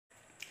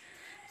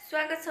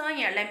स्वागत छ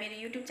यहाँहरुलाई मेरो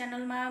YouTube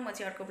च्यानलमा। म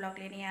चाहिँ अर्को ब्लग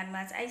लिने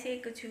यादमा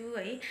आइसकेको छु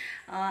है।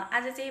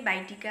 आज चाहिँ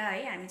भाइटिका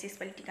है, हामी चाहिँ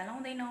यसपालि टिका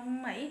लाउँदैनौं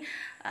है।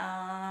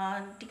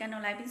 टिका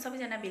नलाए पनि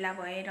सबैजना भेला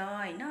भएर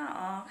हैन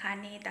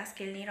खाने, तास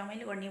खेल्ने,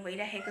 रमाइलो गर्ने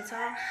भइरहेको छ।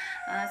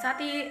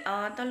 साथै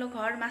तल्लो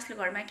घर मास्लो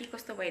घरमा के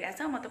कस्तो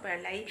भइरहेछ म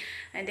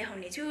तपाईहरुलाई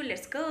देखाउने छु।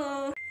 Let's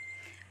go.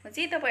 म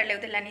चाहिँ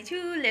तपाईहरुलाई उता लाने छु।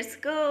 Let's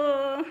go.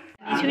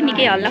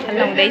 निकै हल्ला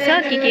खल्ला हुँदैछ,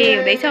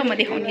 के हुँदैछ म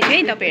देखाउने छु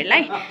है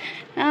तपाईहरुलाई।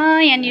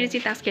 यहाँनिर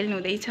चाहिँ तास खेल्नु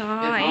हुँदैछ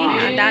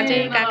है,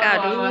 दाजु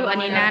काकाहरु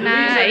अनि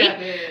नाना है।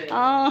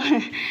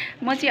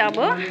 म चाहिँ अब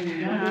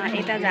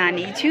यता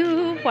जाने छु,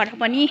 पर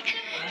पनि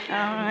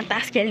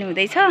तास खेल्नु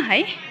हुँदैछ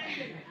है,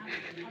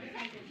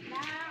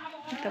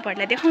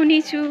 तपाईहरुलाई देखाउने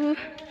छु।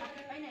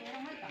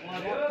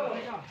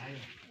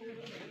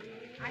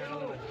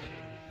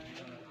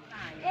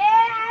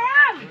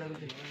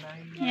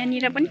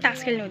 यहाँनिर पनि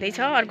तास खेल्नु हुँदैछ,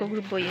 अर्को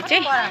ग्रुप हो यो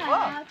चाहिँ।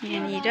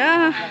 यहाँनिर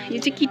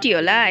यो चाहिँ किटी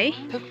होला है,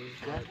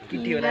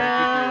 किटी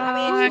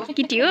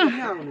हो।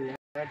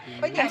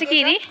 आज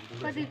के रे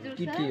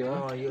किटी हो।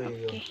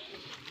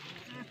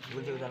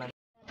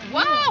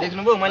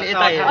 देख्नुभयो मैले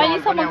यता हेरेँ।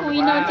 अहिलेसम्मको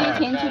विनर चाहिँ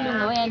छेन्चुलुङ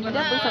हो। यहाँनिर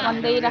पैसा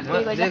कन्दै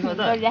गरिरहेको छ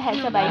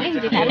भाइले,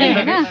 जेठाले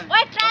हैन।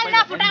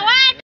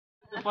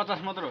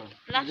 50 मात्र हो।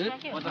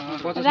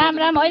 राम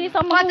राम।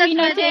 अहिलेसम्मको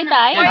विनर चाहिँ यता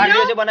है।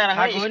 भिडियो चाहिँ बनाएर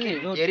राख्नु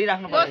नि,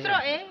 हेरिराख्नु पर्छ। दोस्रो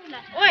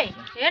ओइ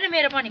हेर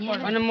मेरो पनि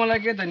पर्छ। अनि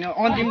मलाई के त नि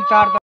अन्तिम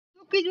 4 त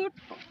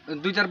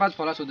 2 4 5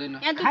 फलास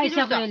हुँदैन।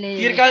 खाइसक्योले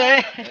तिर्कल ए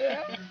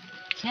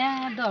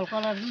छ्या दल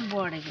कलर पनि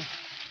बढेको।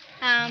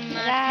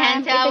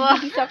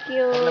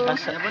 सक्यो।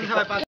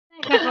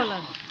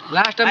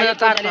 लास्ट मेरो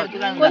 4 त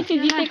कोही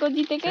चाहिँ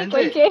जितेकै,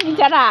 कोही चाहिँ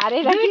बिचारा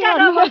हारेर दुईटा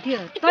डबल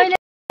थियो। तैले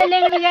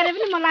लेख्नु गरे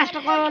पनि म लास्ट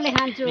कलरले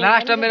खान्छु।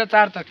 लास्ट मेरो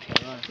 4 तक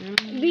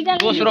थियो। दुईजना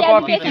दोस्रो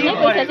कपी थियो।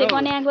 पैसा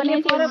चाहिँ गने चाहिँ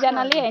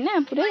एकजनाले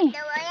हैन। पुरै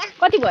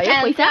कति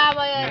भयो पैसा? अब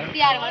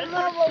तिहार भएर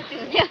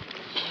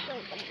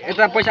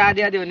यता पैसा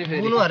आधी आधी हो नि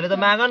फेरि। बुनुहरुले त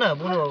माग न,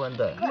 बुनु हो भने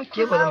त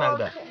के को त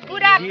माग्दा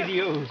पुरा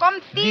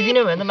कम्ती दिदी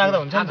नै भने त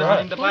माग्दा हुन्छ नि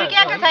त।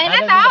 पुर्केको छैन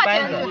त।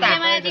 पैसा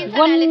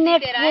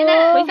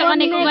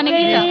गनेको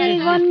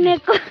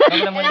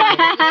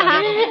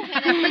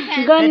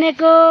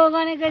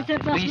छ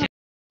त।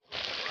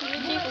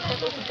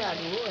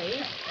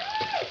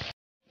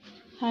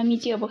 हामी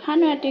चाहिँ अब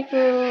खानु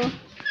आँटेको।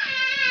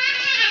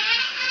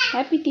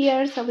 ह्याप्पी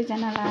तिहार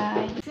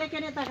सबैजनालाई।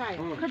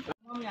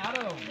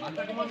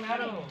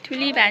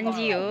 ठुली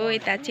भान्जी हो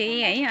यता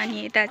चाहिँ है,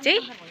 अनि यता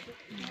चाहिँ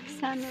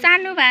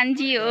सानो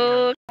भान्जी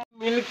हो।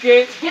 मिल्के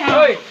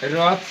ओइ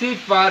रक्सी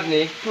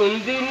पार्ने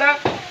कुन्दिना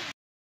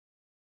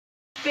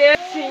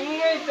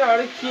तेसिङै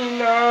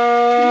चड्किन।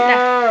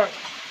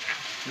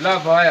 ल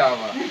भयो,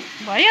 अब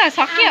भयो,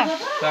 सक्यो।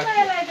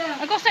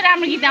 कस्तो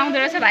राम्रो गीत आउँदो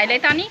रहेछ भाइलाई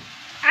त नि,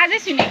 आजै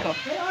सुनेको।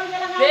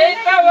 त्यही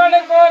त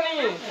भनेको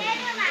नि।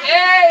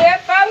 ए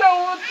यता न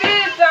उति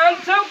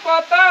जान्छौ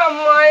कता,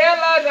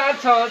 मायाला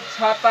जान्छ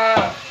छता।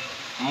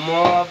 म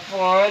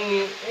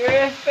पनि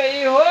यस्तै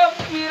हो,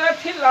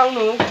 पिरथी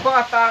लाउनु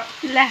कता।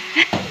 ल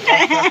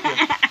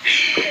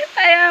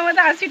आया म त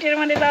हाँस उठेर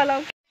मैले त ल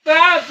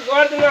साथ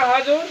गर्दिन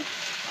हजुर,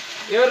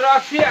 यो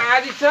रक्सी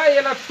आदि छ,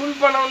 यसलाई फुल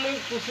बनाउने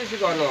कोसिस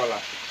गर्नु होला।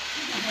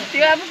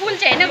 त्यो अब फुल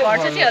चाहिँ हैन,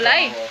 घट्छ चाहिँ होला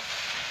है।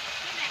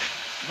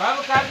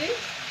 बाबु काजी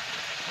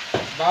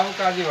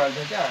भन्छ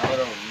क्या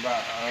हाम्रो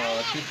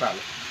सिपाल।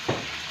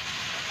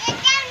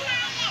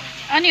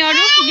 अनि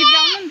अरु गीत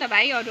गाउनु नि त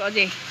भाइ, अरु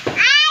अझै।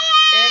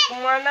 एक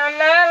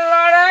मनाले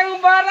लडाङ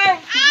बराङ,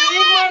 दुई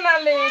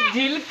मनाले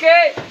झिल्के,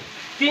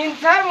 3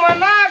 4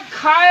 मना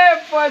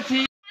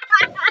खाएपछि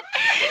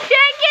के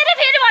रे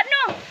फेरि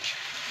भन्नु।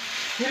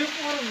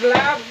 त्रिपुर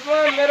ग्लासमा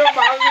मेरो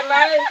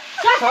बाबुलाई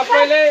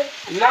सबैले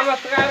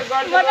नमस्कार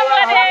गर्नु।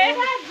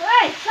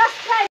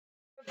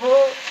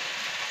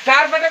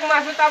 4 पटक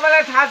मासु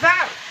तपाईलाई थाहा छ?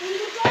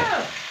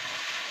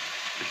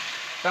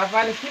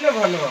 तपाईले किन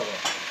भन्नुभएको?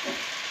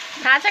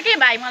 थाहा छ के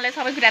भाइ, मलाई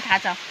सबै कुरा थाहा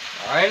छ।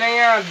 होइन,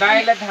 यहाँ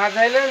दाइलाई थाहा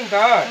छैन नि त।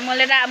 म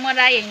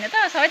राई हैन त,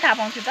 सबै थाहा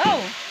पाउँछु त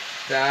हौ।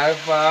 4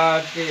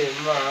 पाटे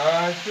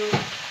मासु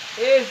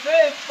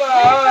यसै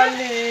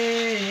पाली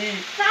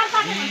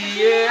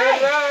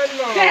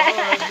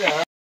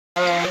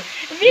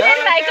बिरेन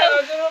भाइको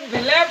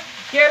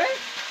के रे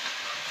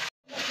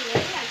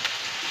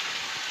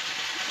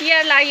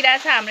तिहार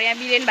लागिरहेछ हाम्रो यहाँ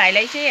बिरेन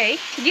भाइलाई चाहिँ है।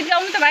 गीत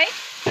गाउनु त भाइ।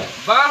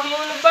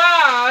 बाहुन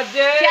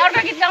बाजे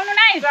अर्को गीत गाउनु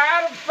नै।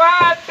 4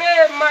 पाटे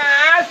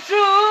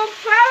मासु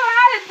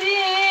कसलाई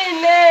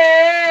दिने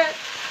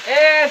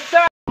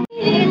यसो।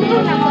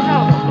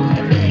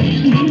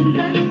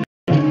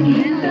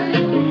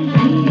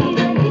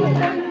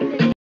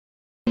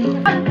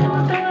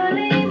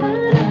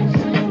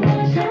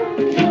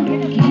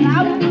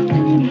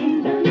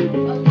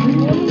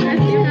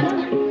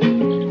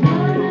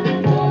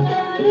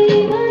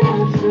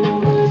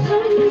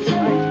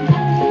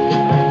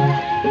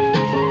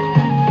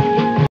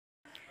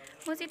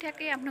 म चाहिँ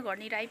ठ्याक्कै आफ्नो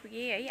घरनिर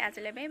आइपुगेँ है।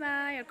 आजलाई बाई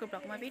बाई, अर्को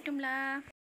ब्लगमा भेटौँला।